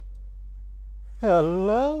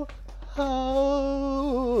Hello?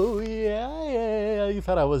 Oh, yeah, yeah. You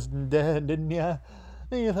thought I was dead, didn't ya?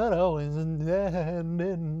 You thought I was dead,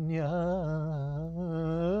 didn't ya?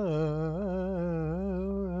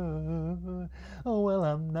 Oh, well,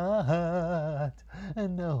 I'm not.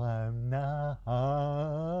 No, I'm not.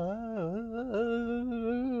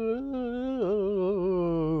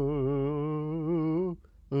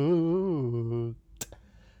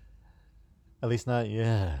 At least not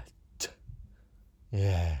yet.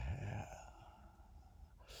 Yeah.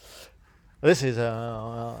 This is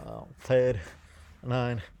played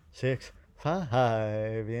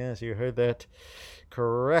 965. Yes, you heard that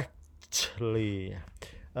correctly.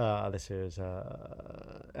 This is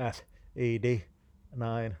SED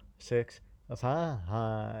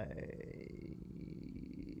 965.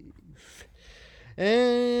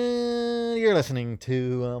 And you're listening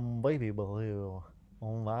to Baby Blue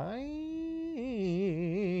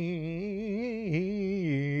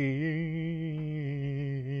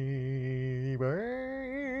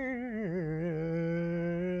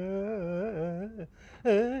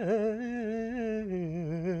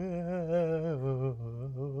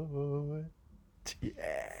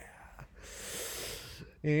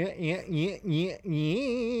yeah.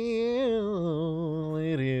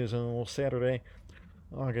 It is Saturday,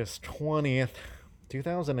 August 20th,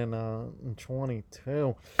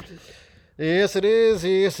 2022. Yes, it is.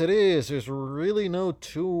 Yes, it is. There's really no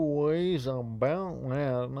two ways about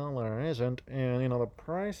that. No, there isn't. And, the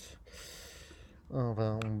price of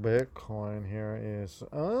Bitcoin here is.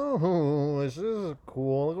 Oh, this is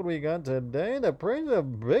cool. Look what we got today. The price of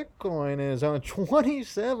Bitcoin is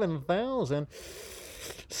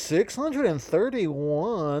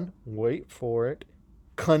 27,631. Wait for it.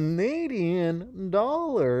 Canadian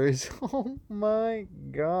dollars. Oh my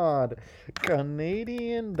God.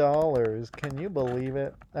 Canadian dollars. Can you believe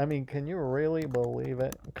it? I mean, can you really believe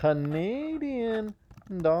it? Canadian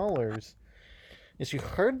dollars. Yes, you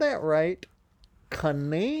heard that right.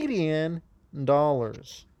 Canadian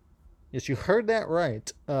dollars. Yes, you heard that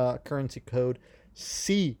right. Currency code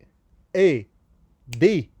CAD.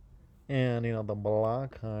 And, the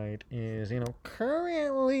block height is,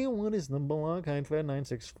 currently, what is the block height for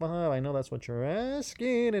 965? I know that's what you're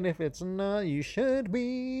asking, and if it's not, you should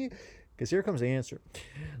be, because here comes the answer.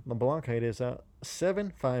 The block height is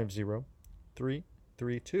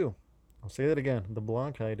 750332. I'll say that again. The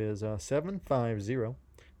block height is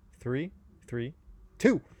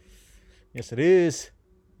 750332. Yes, it is.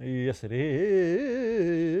 Yes, it is.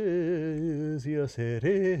 Yes, it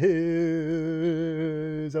is.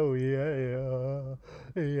 Oh, yeah.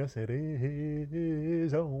 Yes, it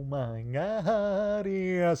is. Oh, my God.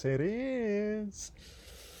 Yes, it is.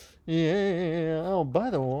 Yeah. Oh, by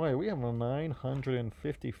the way, we have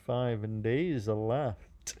 955 days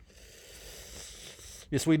left.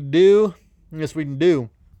 Yes, we do. Yes, we do.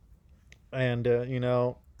 And,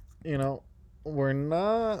 we're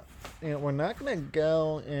not gonna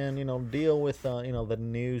go and deal with the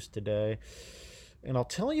news today, and I'll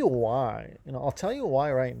tell you why. I'll tell you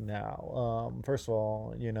why right now. First of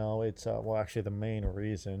all, it's well, actually the main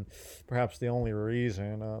reason, perhaps the only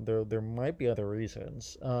reason. There might be other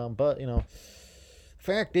reasons, but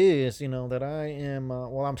fact is, that I am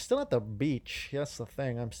well, I'm still at the beach. That's the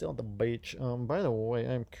thing. I'm still at the beach. By the way,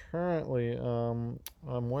 I'm currently I'm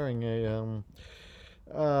wearing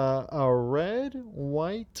a red,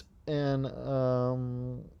 white, and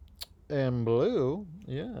blue.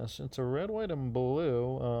 Yes, it's a red, white, and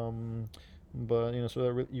blue. But so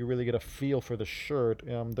that you really get a feel for the shirt.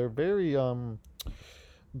 They're very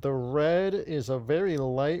The red is a very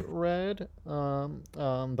light red.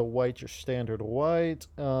 The white, your standard white.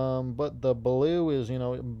 But the blue is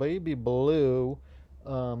baby blue.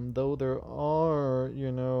 Though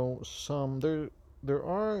there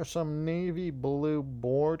are some navy blue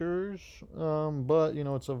borders, but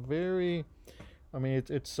it's a very, I mean,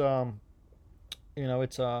 it's a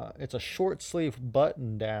short sleeve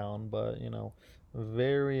button down, but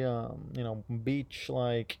very beach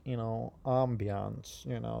like ambiance,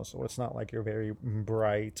 so it's not like you're very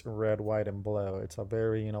bright red, white, and blue. It's a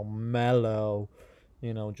very mellow,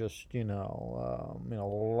 just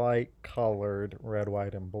light colored red,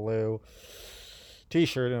 white, and blue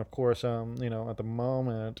t-shirt. And of course at the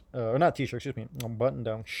moment, or not t-shirt, excuse me, a button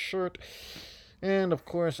down shirt. And of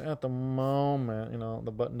course at the moment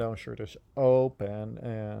the button down shirt is open,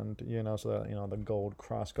 and so that the gold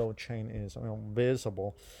cross gold chain is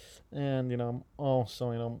visible. And I'm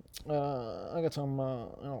also I got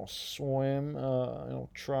some swim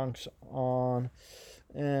trunks on.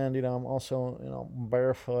 And I'm also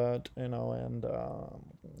barefoot, and I'm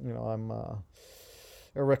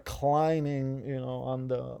reclining, on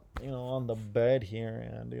the on the bed here,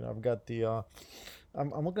 and I've got the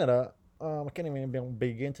I'm looking at a I can't even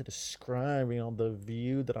begin to describe, the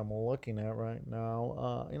view that I'm looking at right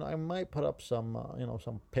now. I might put up some,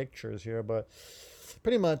 some pictures here, but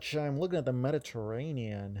pretty much I'm looking at the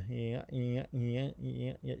Mediterranean. Yeah, yeah, yeah,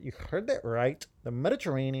 yeah, yeah. You heard that right. The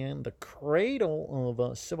Mediterranean, the cradle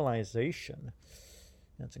of civilization.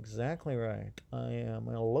 That's exactly right. I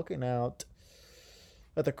am looking out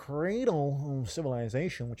at the cradle of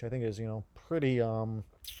civilization, which I think is, pretty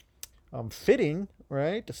fitting,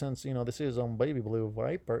 right? Since this is Baby Blue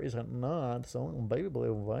Viper, is it not? So Baby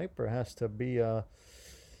Blue Viper has to be it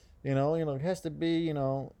has to be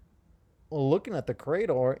looking at the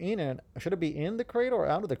cradle or in it. Should it be in the cradle or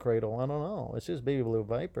out of the cradle? I don't know. It's just Baby Blue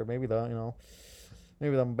Viper. Maybe the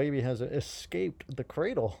baby has escaped the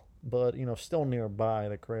cradle, but still nearby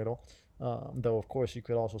the cradle. Though of course you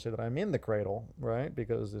could also say that I'm in the cradle, right?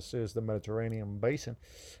 Because this is the Mediterranean basin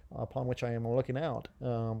upon which I am looking out.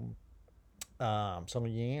 So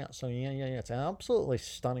yeah, it's absolutely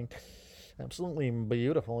stunning, absolutely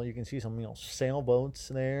beautiful. You can see some sailboats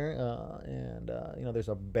there, and there's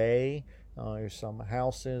a bay. There's some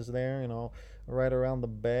houses there, right around the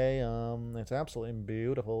bay. It's absolutely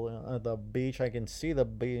beautiful. The beach, I can see the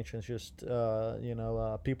beach. It's just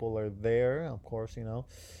people are there, of course,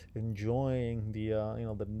 enjoying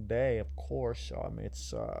the day, of course.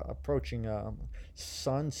 It's approaching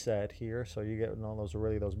sunset here, so you get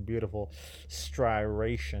those beautiful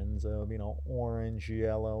striations of orange,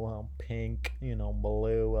 yellow, pink,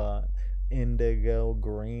 blue, indigo,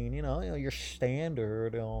 green. Your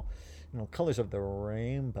standard colors of the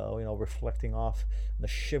rainbow. Reflecting off the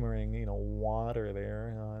shimmering water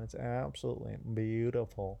there. It's absolutely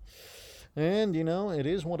beautiful. And it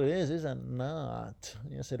is what it is it not?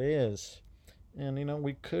 Yes, it is. And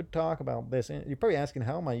we could talk about this. And you're probably asking,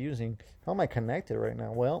 how am I connected right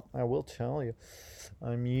now? Well, I will tell you.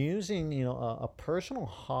 I'm using, a personal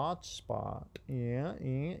hotspot. Yeah,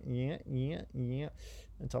 yeah, yeah, yeah, yeah.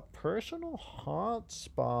 It's a personal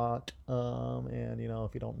hotspot. And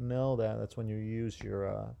if you don't know that, that's when you use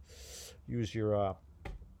your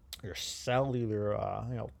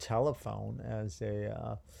cellular, telephone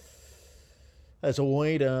as a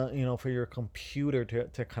way to for your computer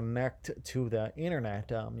to connect to the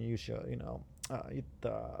internet. You should I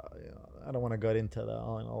don't want to get into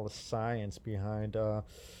all the science behind how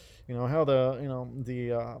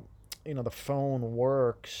the phone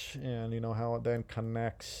works, and how it then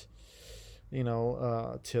connects to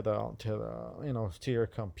your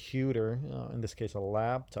computer, in this case a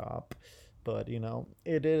laptop. But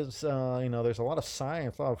it is there's a lot of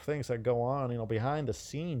science, a lot of things that go on behind the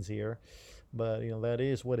scenes here. But that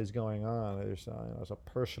is what is going on. There's a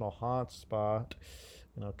personal hotspot,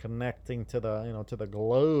 connecting to the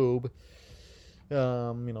globe,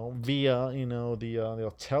 via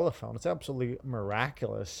the telephone. It's absolutely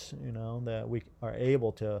miraculous, that we are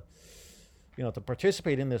able to to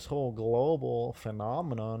participate in this whole global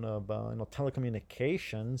phenomenon of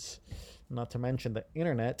telecommunications, not to mention the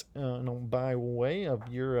internet, by way of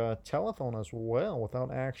your telephone as well,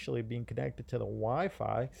 without actually being connected to the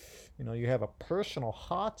Wi-Fi. You have a personal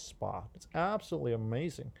hotspot. It's absolutely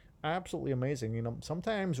amazing, absolutely amazing.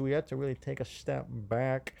 Sometimes we have to really take a step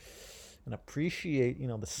back and appreciate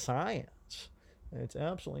the science. It's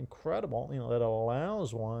absolutely incredible, that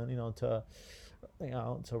allows one to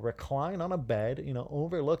recline on a bed,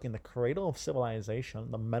 overlooking the cradle of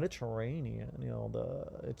civilization, the Mediterranean.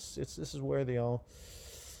 This is where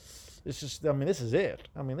it's just. I mean, this is it.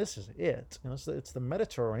 This is it. It's the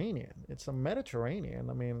Mediterranean. It's the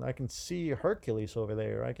Mediterranean. I can see Hercules over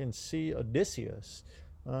there. I can see Odysseus.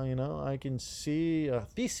 I can see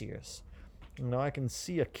Theseus. I can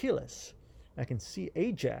see Achilles. I can see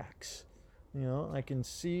Ajax. I can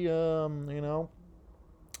see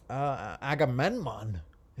Agamemnon.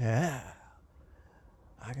 Yeah,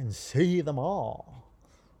 I can see them all.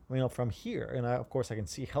 From here, and of course I can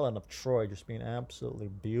see Helen of Troy just being absolutely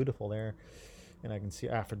beautiful there, and I can see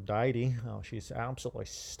Aphrodite. Oh, she's absolutely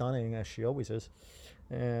stunning, as she always is.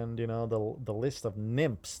 And the list of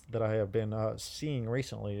nymphs that I have been seeing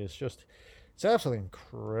recently is just. It's absolutely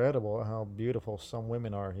incredible how beautiful some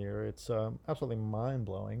women are here. It's absolutely mind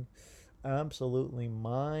blowing. Absolutely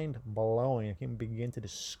mind blowing. I can't begin to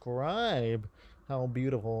describe how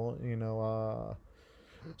beautiful,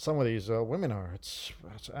 some of these women are. It's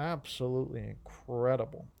absolutely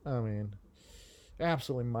incredible.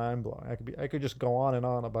 Absolutely mind blowing. I could just go on and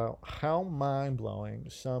on about how mind blowing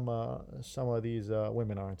some of these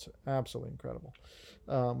women are. It's absolutely incredible.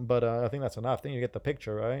 But I think that's enough. I think you get the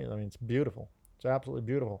picture, right? It's beautiful. It's absolutely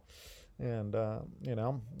beautiful. And,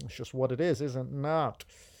 it's just what it is it not?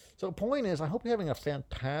 So the point is, I hope you're having a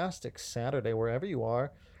fantastic Saturday wherever you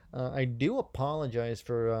are. I do apologize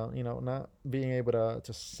for, not being able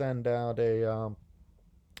to send out a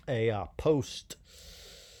post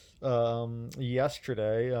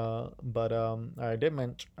yesterday, but I did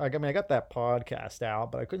mention. I mean, I got that podcast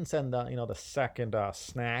out, but I couldn't send the the second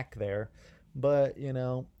snack there. But it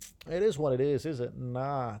is what it is it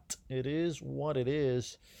not? It is what it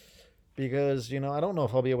is because I don't know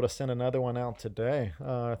if I'll be able to send another one out today.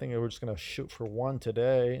 I think we're just gonna shoot for one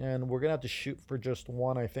today, and we're gonna have to shoot for just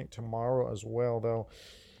one. I think tomorrow as well, though.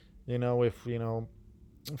 If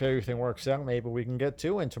everything works out, maybe we can get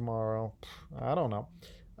two in tomorrow. I don't know.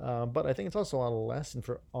 But I think it's also a lesson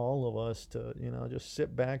for all of us to, just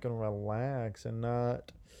sit back and relax and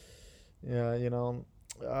not, yeah,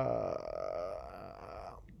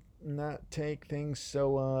 not take things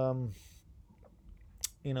so,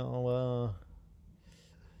 you know,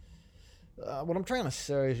 what I'm trying to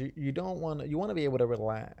say is you don't want you want to be able to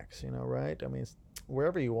relax, right? I mean,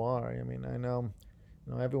 wherever you are. I mean, I know,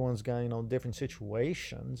 everyone's got different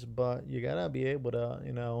situations, but you gotta be able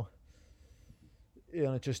to,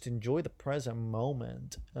 just enjoy the present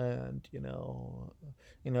moment. And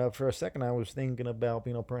for a second I was thinking about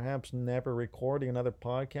perhaps never recording another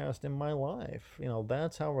podcast in my life.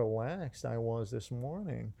 That's how relaxed I was this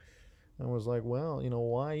morning. I was like, well,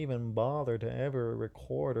 why even bother to ever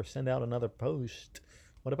record or send out another post?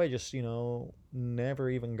 What if I just never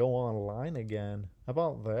even go online again? How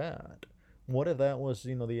about that? What if that was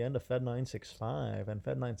the end of Fed 965 and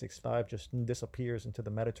Fed 965 just disappears into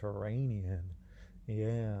the Mediterranean?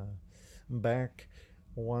 Yeah, back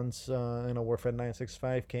once, where Fed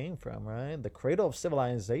 965 came from, right? The cradle of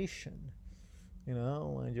civilization.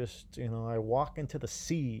 I walk into the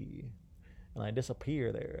sea and I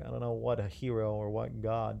disappear there. I don't know what a hero or what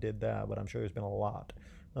god did that, but I'm sure there's been a lot.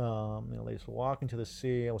 They just walk into the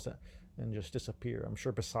sea and just disappear. I'm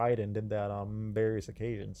sure Poseidon did that on various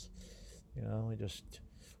occasions. He just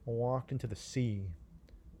walked into the sea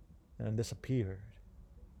and disappeared.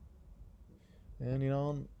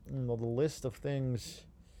 And the list of things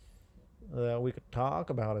that we could talk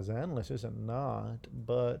about is endless, is it not?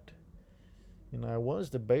 But I was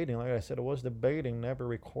debating, like I said, I was debating never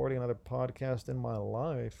recording another podcast in my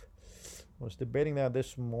life. I was debating that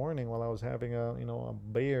this morning while I was having a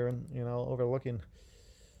beer and overlooking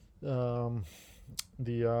the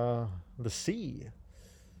sea.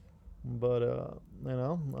 But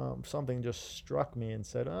something just struck me and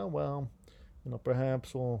said, oh well,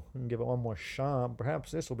 perhaps we'll give it one more shot.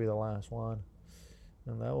 Perhaps this will be the last one,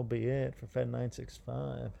 and that will be it for Fed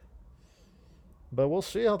 965. But we'll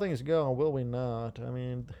see how things go, will we not? I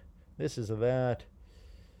mean, this is that.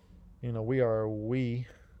 We are we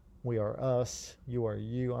are us, you are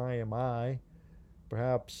you, I am I.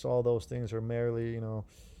 Perhaps all those things are merely,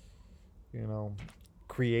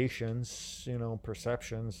 creations,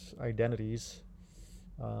 perceptions, identities.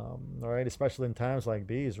 All right, especially in times like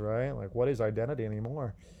these, right? Like, what is identity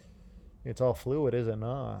anymore? It's all fluid, is it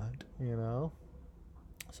not?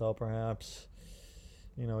 So perhaps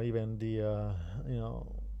even the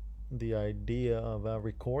idea of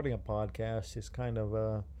recording a podcast is kind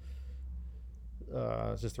of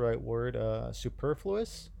is this the right word?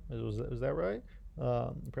 Superfluous? Is that right?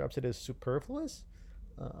 Perhaps it is superfluous.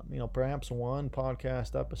 Perhaps one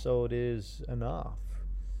podcast episode is enough.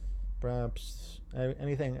 Perhaps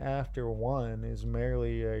anything after one is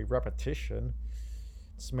merely a repetition.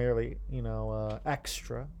 It's merely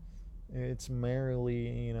extra. It's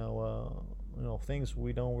merely things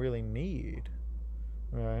we don't really need,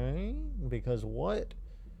 right? Because what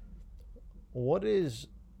is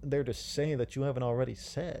there to say that you haven't already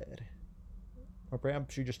said? Or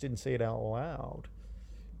perhaps you just didn't say it out loud.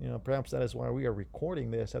 Perhaps that is why we are recording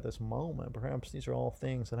this at this moment. Perhaps these are all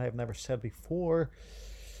things that I have never said before,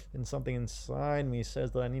 and something inside me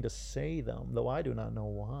says that I need to say them, though I do not know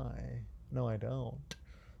why. No, I don't.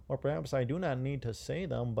 Or perhaps I do not need to say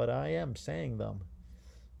them, but I am saying them.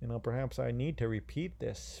 Perhaps I need to repeat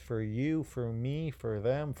this for you, for me, for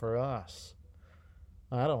them, for us.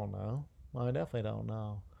 I don't know. I definitely don't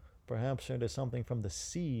know. Perhaps it is something from the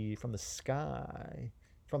sea, from the sky,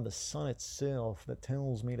 from the sun itself that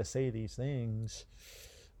tells me to say these things.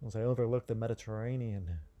 As I overlook the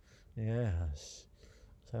Mediterranean. Yes.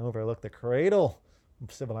 As I overlook the cradle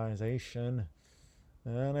of civilization.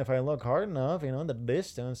 And if I look hard enough, in the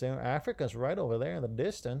distance, Africa's right over there in the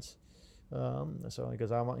distance. So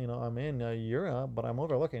because I'm in Europe, but I'm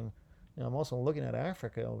overlooking. I'm also looking at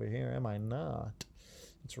Africa over here. Am I not?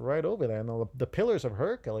 It's right over there. And the Pillars of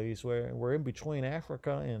Hercules were in between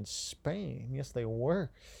Africa and Spain. Yes, they were.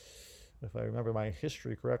 If I remember my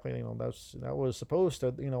history correctly, that was supposed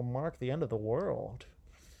to mark the end of the world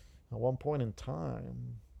at one point in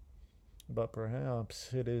time. But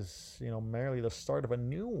perhaps it is merely the start of a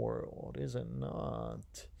new world, is it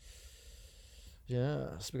not?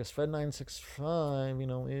 Yes, because Fed 965,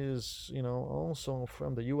 is also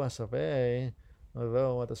from the U.S. of A.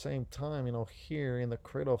 Although at the same time, here in the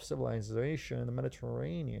cradle of civilization in the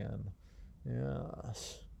Mediterranean.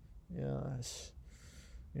 Yes, yes.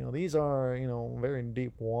 These are, very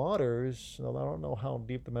deep waters. I don't know how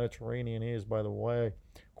deep the Mediterranean is, by the way.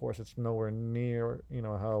 Of course, it's nowhere near,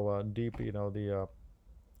 how deep, the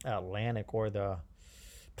Atlantic or the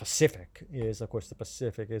Pacific is. Of course, the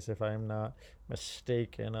Pacific is, if I'm not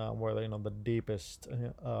mistaken, where, the deepest,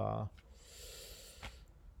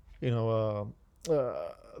 you know,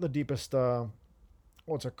 the deepest,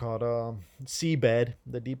 what's it called? Seabed.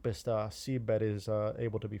 The deepest seabed is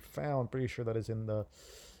able to be found. Pretty sure that is in the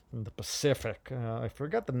Pacific. I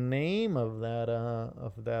forgot the name of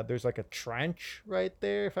that. There's like a trench right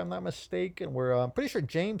there, if I'm not mistaken. Where I'm pretty sure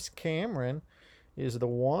James Cameron is the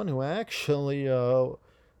one who actually. I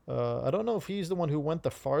don't know if he's the one who went the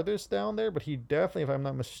farthest down there, but he definitely, if I'm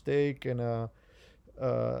not mistaken,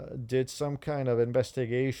 did some kind of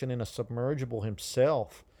investigation in a submergible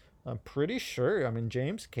himself. I'm pretty sure. I mean,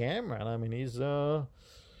 James Cameron. I mean, he's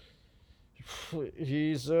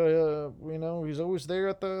always there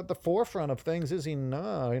at the forefront of things, is he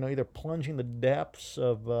not? Either plunging the depths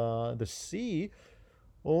of the sea,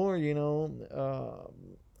 or at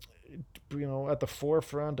the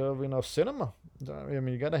forefront of cinema. I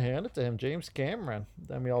mean, you got to hand it to him, James Cameron.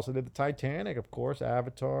 Then we also did the Titanic, of course,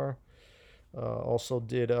 Avatar. Also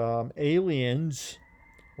did Aliens,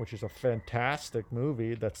 which is a fantastic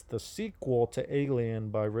movie. That's the sequel to Alien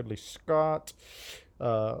by Ridley Scott.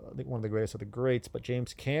 I think one of the greatest of the greats. But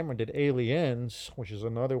James Cameron did Aliens, which is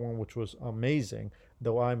another one which was amazing.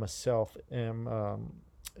 Though I myself am a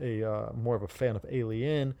more of a fan of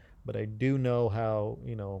Alien, but I do know how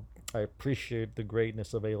I appreciate the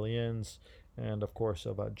greatness of Aliens, and of course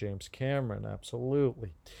of James Cameron.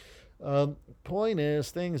 Absolutely. Point is,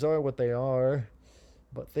 things are what they are.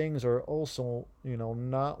 But things are also,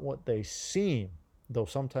 not what they seem, though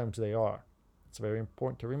sometimes they are. It's very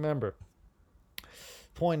important to remember.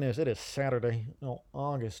 Point is, it is Saturday,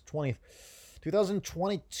 August 20th,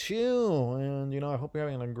 2022. And, I hope you're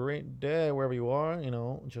having a great day wherever you are.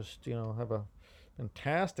 Just, have a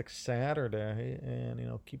fantastic Saturday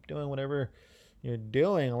and, keep doing whatever you're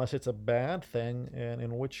doing, unless it's a bad thing. And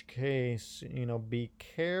in which case, be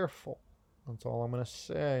careful. That's all I'm going to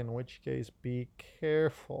say. In which case, be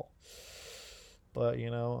careful. But,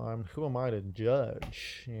 who am I to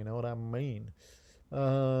judge? You know what I mean?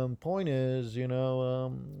 Point is,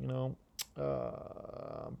 I'm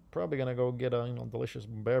probably going to go get a, delicious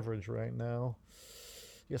beverage right now.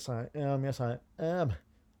 Yes, I am. Yes, I am.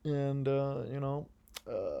 And, I'm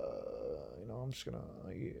just going to,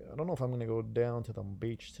 I don't know if I'm going to go down to the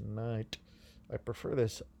beach tonight. I prefer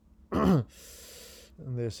this.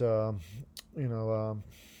 This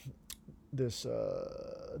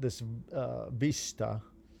this vista.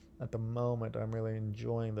 At the moment, I'm really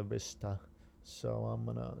enjoying the vista, so I'm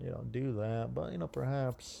gonna do that. But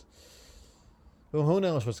perhaps, well, who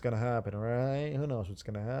knows what's gonna happen, right? Who knows what's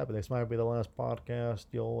gonna happen? This might be the last podcast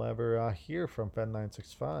you'll ever hear from Fed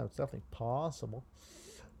 965. It's definitely possible.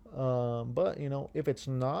 But if it's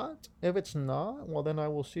not, well, then I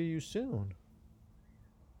will see you soon.